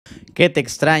Que te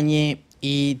extrañe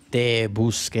y te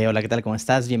busque. Hola, ¿qué tal? ¿Cómo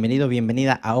estás? Bienvenido,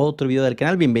 bienvenida a otro video del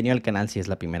canal. Bienvenido al canal si es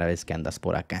la primera vez que andas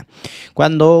por acá.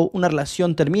 Cuando una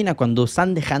relación termina, cuando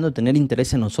están dejando de tener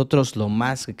interés en nosotros, lo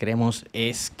más que queremos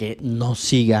es que no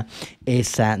siga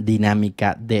esa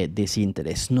dinámica de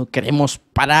desinterés. No queremos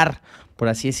parar, por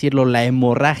así decirlo, la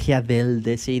hemorragia del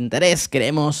desinterés.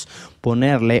 Queremos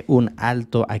ponerle un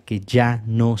alto a que ya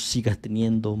no sigas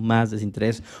teniendo más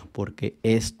desinterés, porque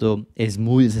esto es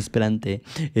muy desesperante,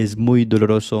 es muy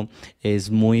doloroso,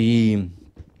 es muy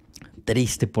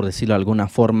triste, por decirlo de alguna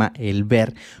forma, el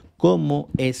ver cómo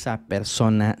esa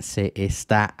persona se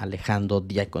está alejando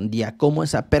día con día, cómo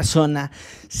esa persona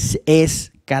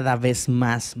es cada vez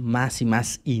más y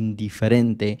más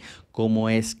indiferente, cómo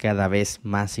es cada vez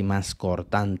más y más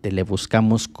cortante. Le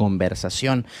buscamos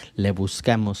conversación, le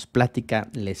buscamos plática,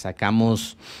 le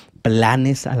sacamos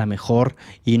planes a lo mejor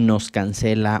y nos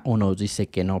cancela o nos dice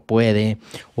que no puede,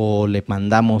 o le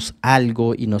mandamos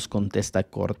algo y nos contesta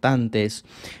cortantes.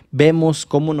 Vemos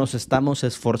cómo nos estamos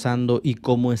esforzando y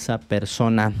cómo esa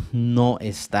persona no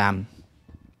está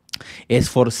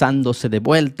esforzándose de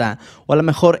vuelta, o a lo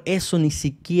mejor eso ni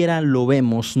siquiera lo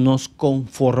vemos, nos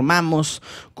conformamos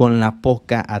con la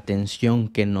poca atención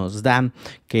que nos da,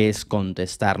 que es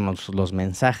contestarnos los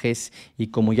mensajes. Y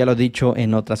como ya lo he dicho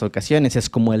en otras ocasiones, es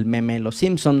como el meme de Los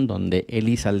Simpson, donde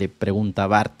Elisa le pregunta a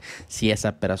Bart si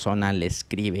esa persona le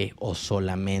escribe o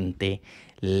solamente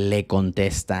le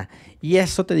contesta. Y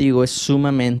eso, te digo, es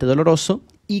sumamente doloroso.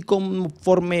 Y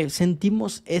conforme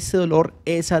sentimos ese dolor,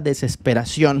 esa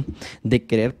desesperación de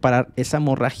querer parar esa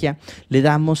hemorragia, le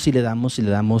damos y le damos y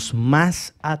le damos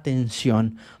más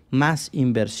atención, más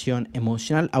inversión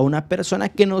emocional a una persona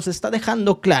que nos está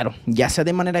dejando claro, ya sea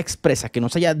de manera expresa, que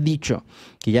nos haya dicho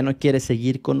que ya no quiere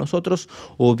seguir con nosotros,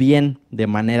 o bien de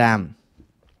manera,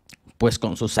 pues,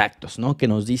 con sus actos, ¿no? Que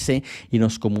nos dice y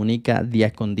nos comunica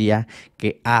día con día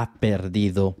que ha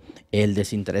perdido el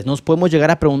desinterés. Nos podemos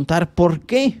llegar a preguntar ¿por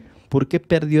qué? ¿Por qué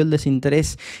perdió el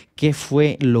desinterés? ¿Qué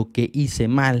fue lo que hice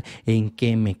mal? ¿En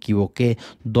qué me equivoqué?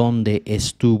 ¿Dónde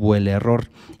estuvo el error?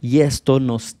 Y esto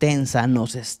nos tensa,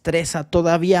 nos estresa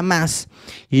todavía más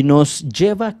y nos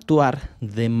lleva a actuar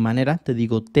de manera, te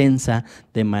digo, tensa,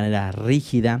 de manera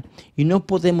rígida, y no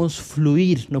podemos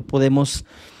fluir, no podemos,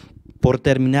 por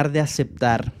terminar de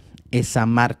aceptar esa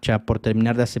marcha, por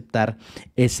terminar de aceptar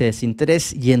ese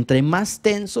desinterés. Y entre más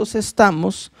tensos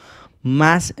estamos,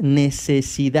 más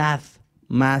necesidad,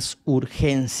 más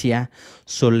urgencia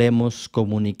solemos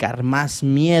comunicar, más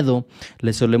miedo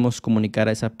le solemos comunicar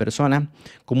a esa persona,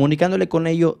 comunicándole con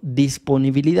ello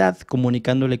disponibilidad,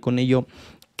 comunicándole con ello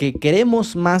que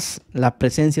queremos más la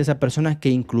presencia de esa persona que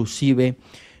inclusive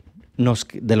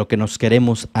de lo que nos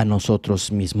queremos a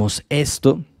nosotros mismos.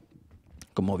 Esto,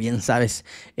 como bien sabes,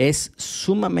 es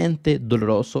sumamente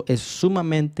doloroso, es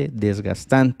sumamente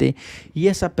desgastante, y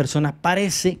esa persona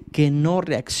parece que no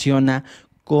reacciona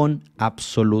con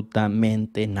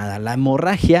absolutamente nada. La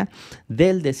hemorragia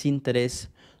del desinterés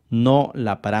no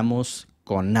la paramos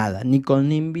con nada, ni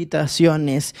con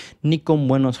invitaciones, ni con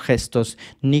buenos gestos,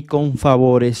 ni con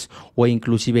favores, o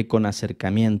inclusive con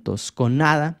acercamientos. Con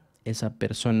nada, esa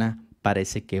persona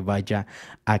parece que vaya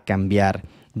a cambiar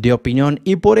de opinión.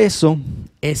 Y por eso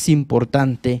es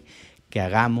importante que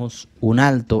hagamos un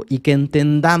alto y que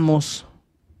entendamos,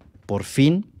 por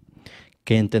fin,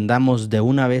 que entendamos de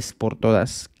una vez por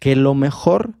todas que lo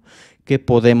mejor que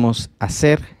podemos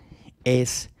hacer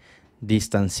es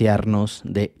distanciarnos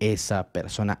de esa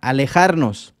persona,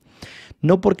 alejarnos.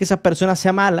 No porque esa persona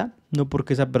sea mala, no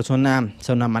porque esa persona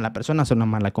sea una mala persona, sea una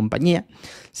mala compañía.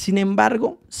 Sin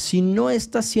embargo, si no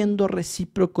está siendo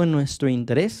recíproco en nuestro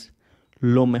interés,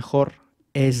 lo mejor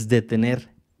es detener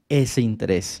ese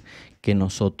interés que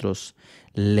nosotros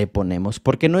le ponemos.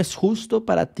 Porque no es justo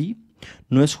para ti,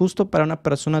 no es justo para una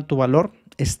persona tu valor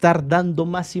estar dando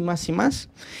más y más y más,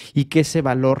 y que ese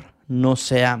valor no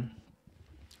sea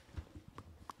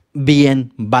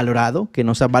bien valorado, que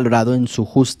no sea valorado en su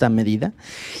justa medida,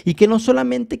 y que no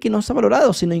solamente que no sea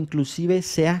valorado, sino inclusive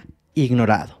sea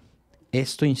ignorado.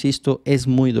 Esto, insisto, es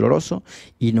muy doloroso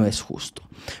y no es justo.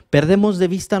 Perdemos de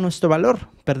vista nuestro valor,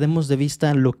 perdemos de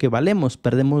vista lo que valemos,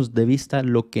 perdemos de vista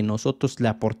lo que nosotros le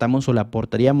aportamos o le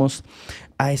aportaríamos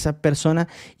a esa persona,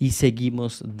 y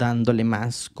seguimos dándole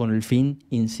más con el fin,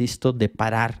 insisto, de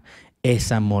parar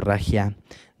esa hemorragia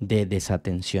de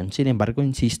desatención. Sin embargo,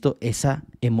 insisto, esa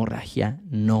hemorragia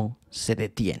no se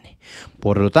detiene.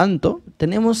 Por lo tanto,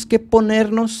 tenemos que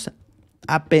ponernos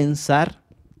a pensar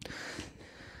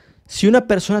si una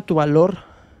persona a tu valor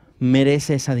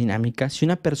merece esa dinámica, si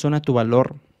una persona a tu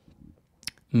valor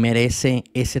merece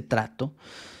ese trato,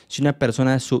 si una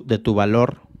persona de tu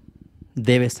valor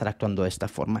debe estar actuando de esta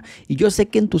forma. Y yo sé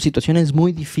que en tu situación es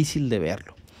muy difícil de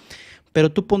verlo,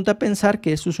 pero tú ponte a pensar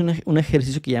que esto es un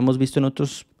ejercicio que ya hemos visto en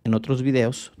otros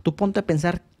videos. Tú ponte a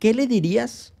pensar, ¿qué le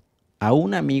dirías a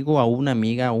un amigo, a una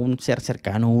amiga, a un ser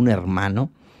cercano, a un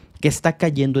hermano que está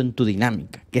cayendo en tu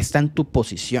dinámica, que está en tu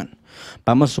posición?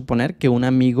 Vamos a suponer que un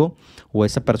amigo o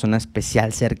esa persona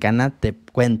especial cercana te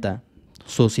cuenta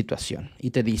su situación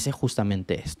y te dice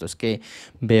justamente esto: es que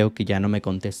veo que ya no me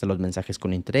contesta los mensajes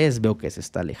con interés, veo que se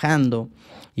está alejando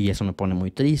y eso me pone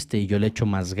muy triste y yo le echo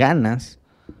más ganas,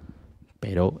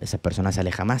 pero esa persona se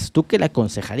aleja más. ¿Tú qué le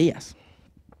aconsejarías?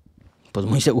 Pues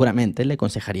muy seguramente le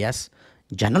aconsejarías: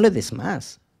 ya no le des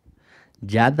más,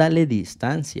 ya dale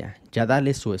distancia, ya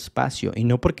dale su espacio, y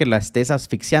no porque la estés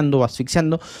asfixiando o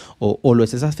asfixiando o lo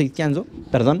estés asfixiando,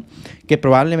 perdón, que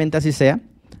probablemente así sea,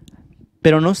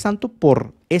 pero no es tanto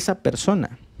por esa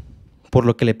persona, por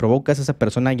lo que le provocas a esa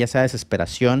persona, ya sea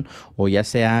desesperación o ya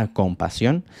sea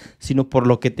compasión, sino por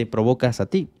lo que te provocas a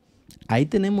ti. Ahí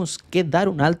tenemos que dar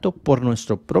un alto por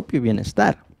nuestro propio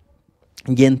bienestar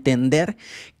y entender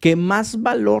que más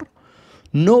valor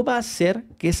no va a ser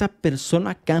que esa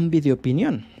persona cambie de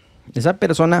opinión. Esa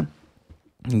persona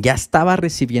ya estaba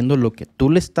recibiendo lo que tú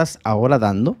le estás ahora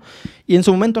dando y en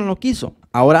su momento no lo quiso.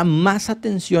 Ahora más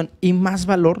atención y más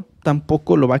valor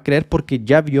tampoco lo va a creer porque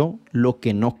ya vio lo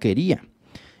que no quería.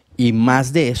 Y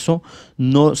más de eso,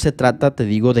 no se trata, te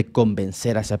digo, de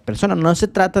convencer a esa persona. No se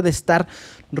trata de estar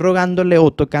rogándole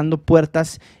o tocando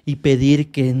puertas y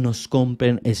pedir que nos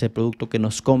compren ese producto, que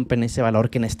nos compren ese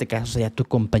valor, que en este caso sería tu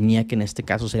compañía, que en este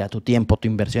caso sería tu tiempo, tu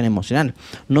inversión emocional.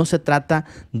 No se trata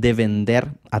de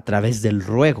vender a través del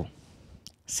ruego.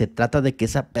 Se trata de que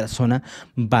esa persona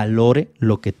valore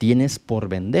lo que tienes por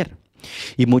vender.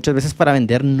 Y muchas veces para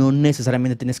vender no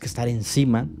necesariamente tienes que estar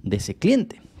encima de ese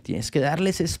cliente. Tienes que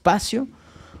darle ese espacio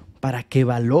para que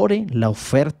valore la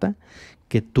oferta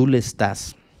que tú le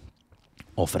estás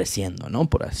ofreciendo, ¿no?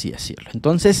 Por así decirlo.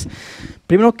 Entonces,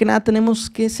 primero que nada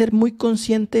tenemos que ser muy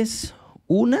conscientes,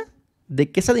 una, de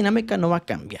que esa dinámica no va a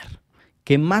cambiar,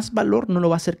 que más valor no lo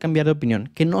va a hacer cambiar de opinión,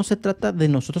 que no se trata de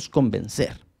nosotros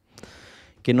convencer,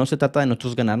 que no se trata de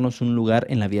nosotros ganarnos un lugar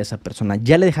en la vida de esa persona.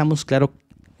 Ya le dejamos claro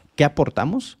qué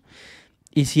aportamos.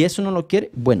 Y si eso no lo quiere,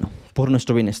 bueno, por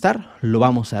nuestro bienestar lo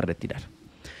vamos a retirar.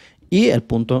 Y el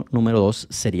punto número 2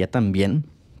 sería también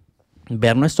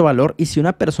ver nuestro valor y si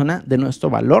una persona de nuestro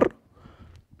valor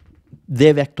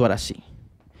debe actuar así.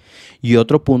 Y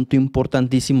otro punto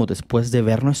importantísimo después de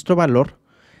ver nuestro valor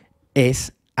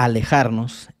es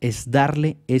alejarnos, es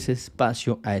darle ese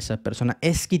espacio a esa persona,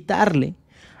 es quitarle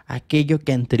aquello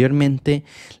que anteriormente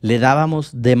le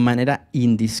dábamos de manera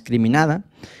indiscriminada,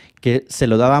 que se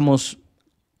lo dábamos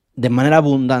de manera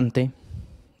abundante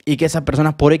y que esa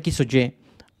persona por X o Y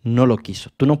no lo quiso.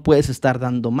 Tú no puedes estar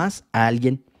dando más a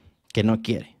alguien que no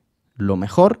quiere. Lo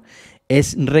mejor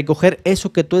es recoger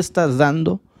eso que tú estás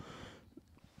dando,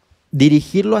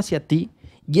 dirigirlo hacia ti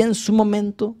y en su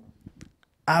momento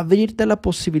abrirte la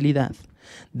posibilidad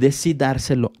de sí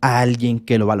dárselo a alguien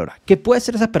que lo valora. ¿Qué puede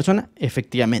ser esa persona?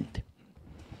 Efectivamente.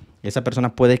 Esa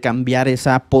persona puede cambiar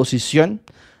esa posición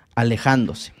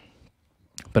alejándose,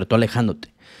 pero tú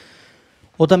alejándote.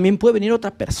 O también puede venir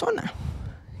otra persona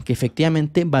que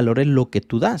efectivamente valore lo que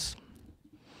tú das.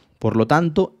 Por lo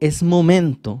tanto, es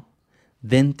momento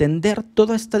de entender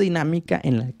toda esta dinámica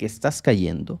en la que estás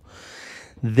cayendo,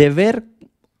 de ver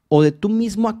o de tú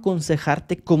mismo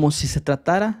aconsejarte como si se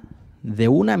tratara de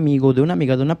un amigo, de una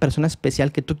amiga, de una persona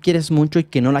especial que tú quieres mucho y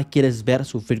que no la quieres ver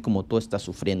sufrir como tú estás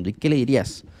sufriendo. ¿Y qué le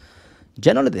dirías?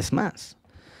 Ya no le des más.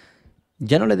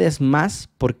 Ya no le des más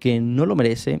porque no lo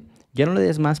merece. Ya no le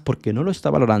des más porque no lo está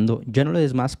valorando. Ya no le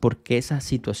des más porque esa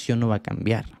situación no va a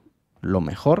cambiar. Lo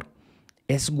mejor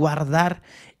es guardar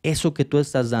eso que tú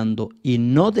estás dando y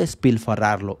no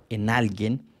despilfarrarlo en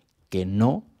alguien que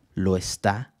no lo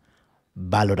está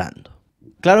valorando.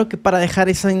 Claro que para dejar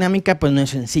esa dinámica pues no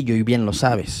es sencillo y bien lo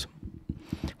sabes.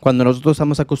 Cuando nosotros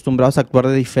estamos acostumbrados a actuar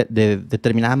de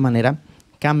determinada manera,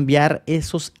 cambiar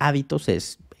esos hábitos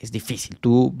es difícil.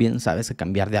 Tú bien sabes que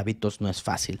cambiar de hábitos no es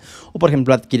fácil. O por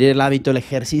ejemplo, adquirir el hábito del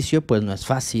ejercicio pues no es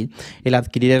fácil. El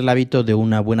adquirir el hábito de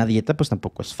una buena dieta pues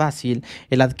tampoco es fácil.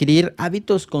 El adquirir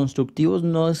hábitos constructivos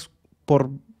no es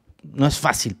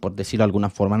fácil, por decirlo de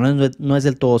alguna forma, no es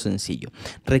del todo sencillo.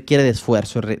 Requiere de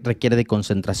esfuerzo, requiere de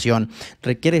concentración,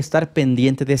 requiere estar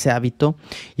pendiente de ese hábito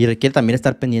y requiere también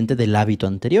estar pendiente del hábito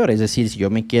anterior. Es decir, si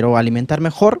yo me quiero alimentar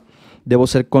mejor, debo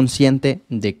ser consciente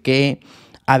de qué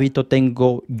hábito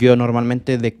tengo yo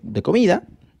normalmente de comida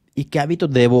y qué hábito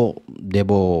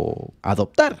debo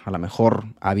adoptar. A lo mejor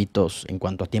hábitos en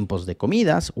cuanto a tiempos de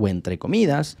comidas o entre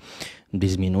comidas,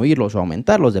 disminuirlos o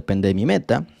aumentarlos, depende de mi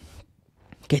meta.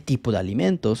 qué tipo de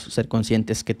alimentos, ser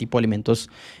conscientes qué tipo de alimentos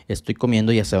estoy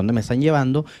comiendo y hacia dónde me están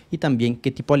llevando, y también qué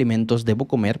tipo de alimentos debo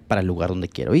comer para el lugar donde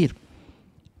quiero ir.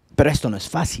 Pero esto no es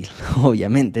fácil,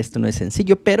 obviamente, esto no es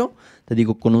sencillo, pero te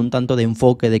digo, con un tanto de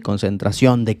enfoque, de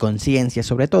concentración, de conciencia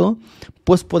sobre todo,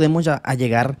 pues podemos ya a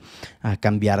llegar a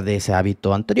cambiar de ese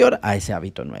hábito anterior a ese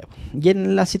hábito nuevo. Y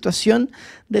en la situación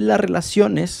de las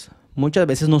relaciones, muchas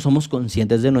veces no somos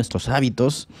conscientes de nuestros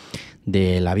hábitos,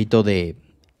 del hábito de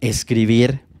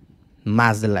escribir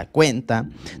más de la cuenta,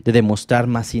 de demostrar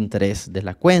más interés de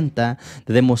la cuenta,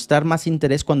 de demostrar más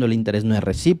interés cuando el interés no es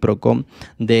recíproco,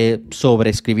 de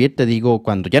sobreescribir, te digo,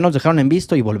 cuando ya nos dejaron en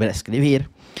visto y volver a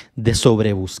escribir, de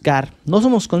sobrebuscar. No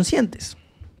somos conscientes,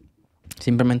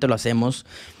 simplemente lo hacemos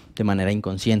de manera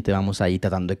inconsciente, vamos ahí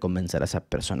tratando de convencer a esa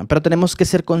persona. Pero tenemos que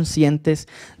ser conscientes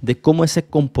de cómo ese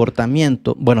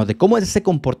comportamiento, bueno, de cómo es ese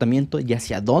comportamiento y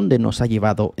hacia dónde nos ha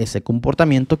llevado ese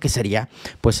comportamiento, que sería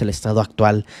pues el estado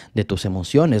actual de tus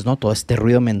emociones, ¿no? Todo este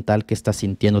ruido mental que estás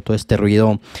sintiendo, todo este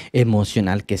ruido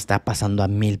emocional que está pasando a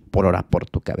 1000 por hora por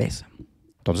tu cabeza.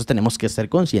 Entonces tenemos que ser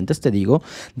conscientes, te digo,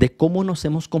 de cómo nos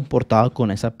hemos comportado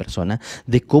con esa persona,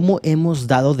 de cómo hemos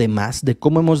dado de más, de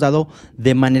cómo hemos dado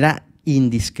de manera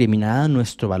indiscriminada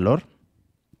nuestro valor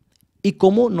y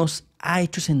cómo nos ha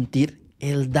hecho sentir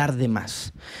el dar de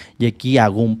más. Y aquí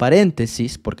hago un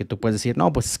paréntesis porque tú puedes decir,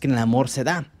 no, pues es que en el amor se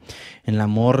da, en el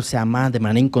amor se ama de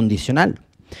manera incondicional.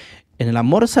 En el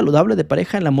amor saludable de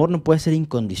pareja, el amor no puede ser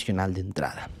incondicional de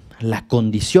entrada. La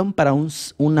condición para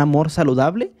un amor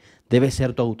saludable debe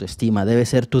ser tu autoestima, debe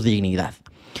ser tu dignidad.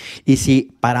 Y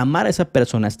si para amar a esa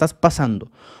persona estás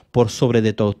pasando por sobre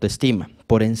de tu autoestima,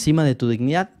 por encima de tu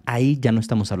dignidad, ahí ya no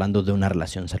estamos hablando de una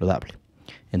relación saludable.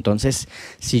 Entonces,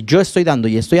 si yo estoy dando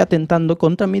y estoy atentando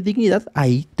contra mi dignidad,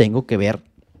 ahí tengo que ver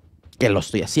que lo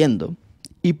estoy haciendo.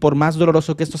 Y por más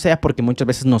doloroso que esto sea, porque muchas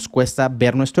veces nos cuesta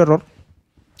ver nuestro error,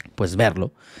 pues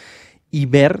verlo y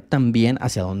ver también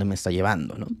hacia dónde me está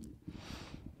llevando, ¿no?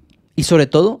 Y sobre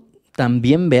todo,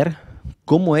 también ver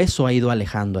cómo eso ha ido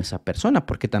alejando a esa persona,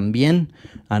 porque también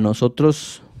a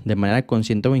nosotros, de manera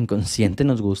consciente o inconsciente,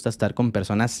 nos gusta estar con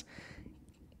personas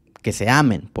que se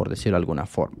amen, por decirlo de alguna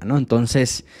forma, ¿no?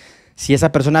 Entonces, si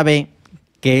esa persona ve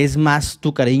que es más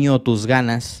tu cariño o tus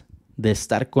ganas de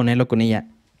estar con él o con ella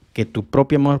que tu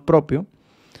propio amor propio,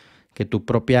 que tu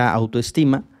propia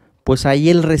autoestima, pues ahí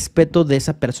el respeto de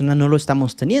esa persona no lo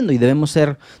estamos teniendo y debemos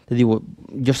ser, te digo,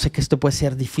 yo sé que esto puede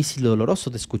ser difícil y doloroso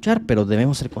de escuchar, pero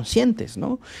debemos ser conscientes,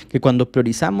 ¿no? Que cuando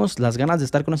priorizamos las ganas de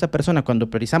estar con esa persona,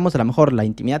 cuando priorizamos a lo mejor la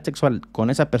intimidad sexual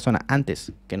con esa persona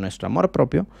antes que nuestro amor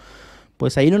propio,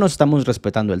 pues ahí no nos estamos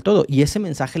respetando del todo y ese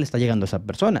mensaje le está llegando a esa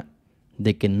persona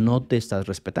de que no te estás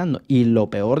respetando. Y lo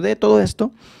peor de todo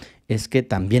esto es que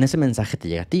también ese mensaje te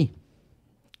llega a ti,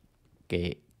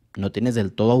 que no tienes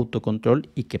del todo autocontrol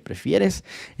y que prefieres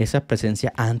esa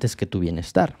presencia antes que tu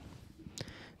bienestar.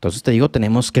 Entonces te digo,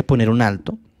 tenemos que poner un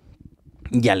alto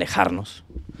y alejarnos.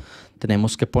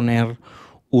 Tenemos que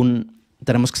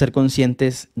ser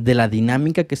conscientes de la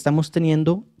dinámica que estamos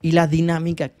teniendo y la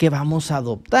dinámica que vamos a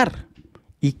adoptar.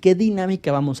 ¿Y qué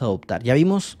dinámica vamos a adoptar? Ya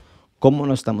vimos cómo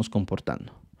nos estamos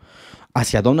comportando,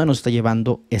 hacia dónde nos está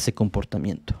llevando ese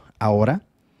comportamiento. Ahora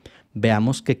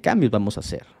veamos qué cambios vamos a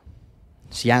hacer.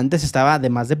 Si antes estaba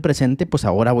además de presente, pues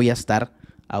ahora voy a estar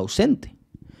ausente.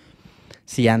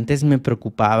 Si antes me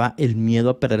preocupaba el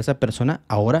miedo a perder a esa persona,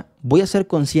 ahora voy a ser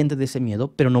consciente de ese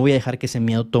miedo, pero no voy a dejar que ese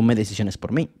miedo tome decisiones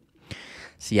por mí.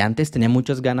 Si antes tenía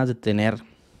muchas ganas de tener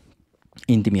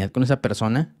intimidad con esa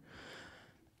persona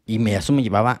y eso me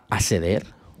llevaba a ceder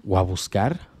o a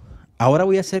buscar, ahora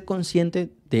voy a ser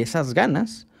consciente de esas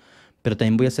ganas, pero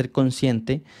también voy a ser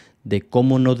consciente de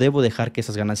cómo no debo dejar que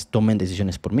esas ganas tomen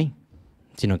decisiones por mí,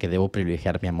 sino que debo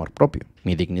privilegiar mi amor propio,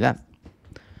 mi dignidad.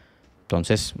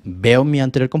 Entonces, veo mi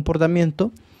anterior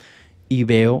comportamiento y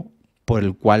veo por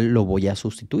el cual lo voy a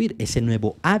sustituir, ese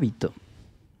nuevo hábito.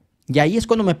 Y ahí es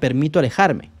cuando me permito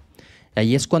alejarme.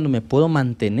 Ahí es cuando me puedo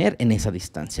mantener en esa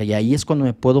distancia. Y ahí es cuando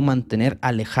me puedo mantener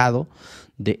alejado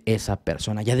de esa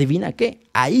persona. ¿Y adivina qué?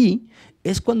 Ahí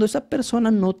es cuando esa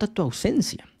persona nota tu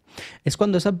ausencia. Es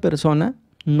cuando esa persona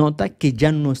nota que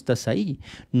ya no estás ahí.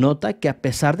 Nota que a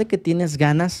pesar de que tienes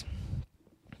ganas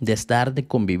de estar, de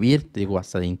convivir, te digo,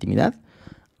 hasta de intimidad,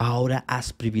 ahora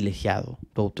has privilegiado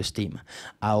tu autoestima.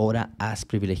 Ahora has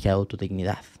privilegiado tu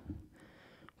dignidad.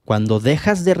 Cuando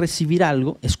dejas de recibir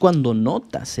algo es cuando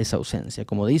notas esa ausencia.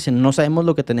 Como dicen, no sabemos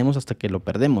lo que tenemos hasta que lo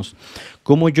perdemos.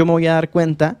 ¿Cómo yo me voy a dar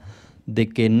cuenta de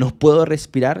que no puedo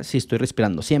respirar si estoy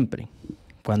respirando siempre?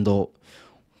 Cuando,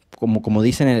 como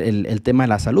dicen el tema de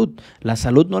la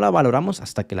salud no la valoramos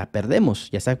hasta que la perdemos.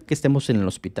 Ya sea que estemos en el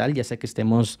hospital, ya sea que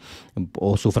estemos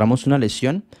o suframos una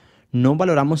lesión, No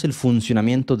valoramos el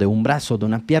funcionamiento de un brazo, de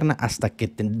una pierna, hasta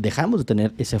que dejamos de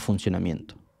tener ese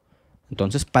funcionamiento.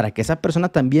 Entonces, para que esa persona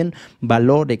también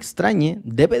valore, extrañe,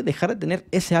 debe dejar de tener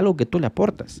ese algo que tú le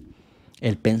aportas.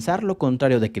 El pensar lo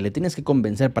contrario de que le tienes que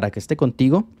convencer para que esté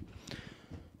contigo,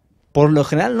 por lo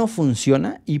general no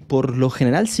funciona, y por lo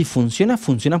general si funciona,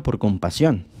 funciona por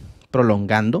compasión,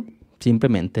 prolongando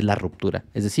simplemente la ruptura.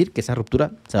 Es decir, que esa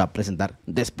ruptura se va a presentar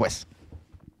después.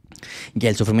 Y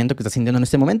el sufrimiento que estás sintiendo en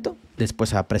este momento, después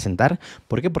se va a presentar.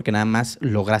 ¿Por qué? Porque nada más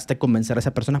lograste convencer a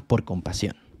esa persona por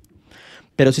compasión.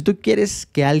 Pero si tú quieres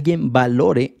que alguien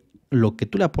valore lo que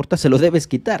tú le aportas, se lo debes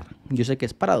quitar. Yo sé que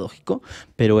es paradójico,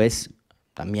 pero es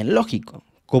también lógico.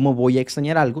 ¿Cómo voy a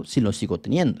extrañar algo si lo sigo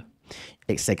teniendo?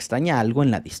 Se extraña algo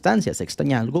en la distancia, se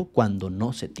extraña algo cuando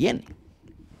no se tiene.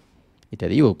 Y te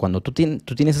digo, cuando tú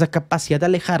tienes esa capacidad de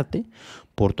alejarte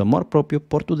por tu amor propio,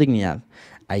 por tu dignidad,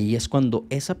 ahí es cuando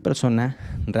esa persona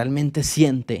realmente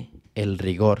siente el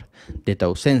rigor de tu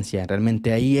ausencia.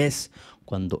 Realmente ahí es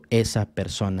cuando esa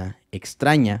persona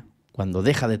extraña, cuando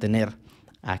deja de tener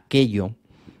aquello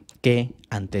que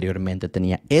anteriormente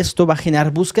tenía. ¿Esto va a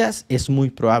generar búsquedas? Es muy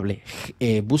probable.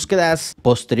 Búsquedas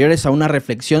posteriores a una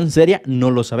reflexión seria,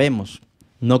 no lo sabemos.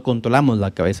 No controlamos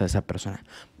la cabeza de esa persona.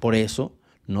 Por eso,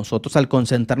 nosotros al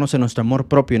concentrarnos en nuestro amor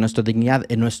propio, en nuestra dignidad,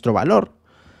 en nuestro valor,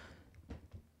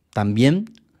 también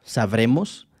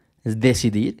sabremos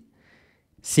decidir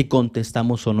si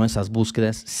contestamos o no esas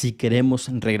búsquedas, si queremos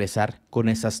regresar con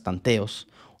esos tanteos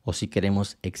o si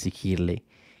queremos exigirle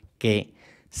que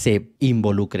se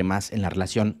involucre más en la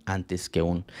relación antes que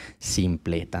un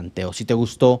simple tanteo. Si te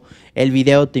gustó el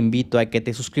video, te invito a que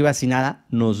te suscribas y nada,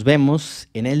 nos vemos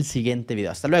en el siguiente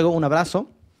video. Hasta luego, un abrazo,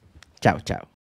 chao, chao.